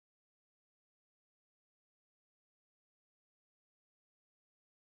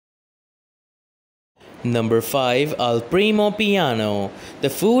Number 5. Al Primo Piano. The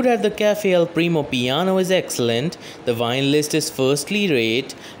food at the Cafe Al Primo Piano is excellent, the wine list is firstly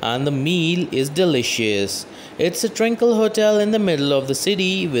rate, and the meal is delicious. It's a tranquil hotel in the middle of the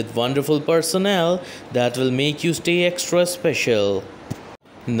city with wonderful personnel that will make you stay extra special.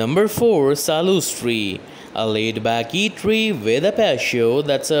 Number 4. Salustri. A laid-back eatery with a patio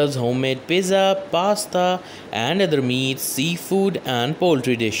that serves homemade pizza, pasta, and other meats, seafood, and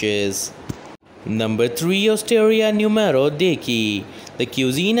poultry dishes. Number 3. Osteria Numero 10. The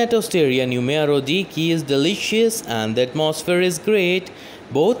cuisine at Osteria Numero 10 is delicious and the atmosphere is great.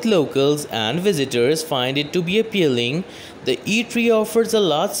 Both locals and visitors find it to be appealing. The eatery offers a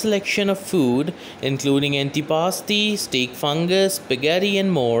large selection of food, including antipasti, steak fungus, spaghetti,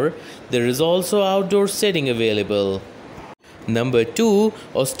 and more. There is also outdoor seating available. Number 2.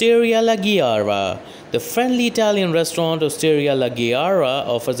 Osteria La Ghiara. The friendly Italian restaurant Osteria La Ghiara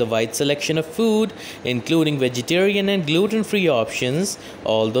offers a wide selection of food, including vegetarian and gluten-free options.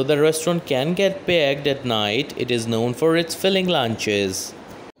 Although the restaurant can get packed at night, it is known for its filling lunches.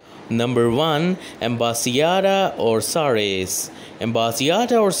 Number 1. Ambasciata or Sares.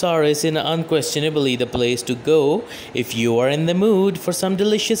 Ambasciata or Sares is unquestionably the place to go if you are in the mood for some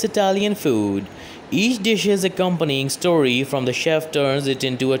delicious Italian food. Each dish's accompanying story from the chef turns it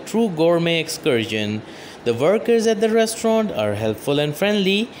into a true gourmet excursion. The workers at the restaurant are helpful and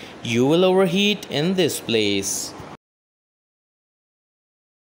friendly. You will overheat in this place.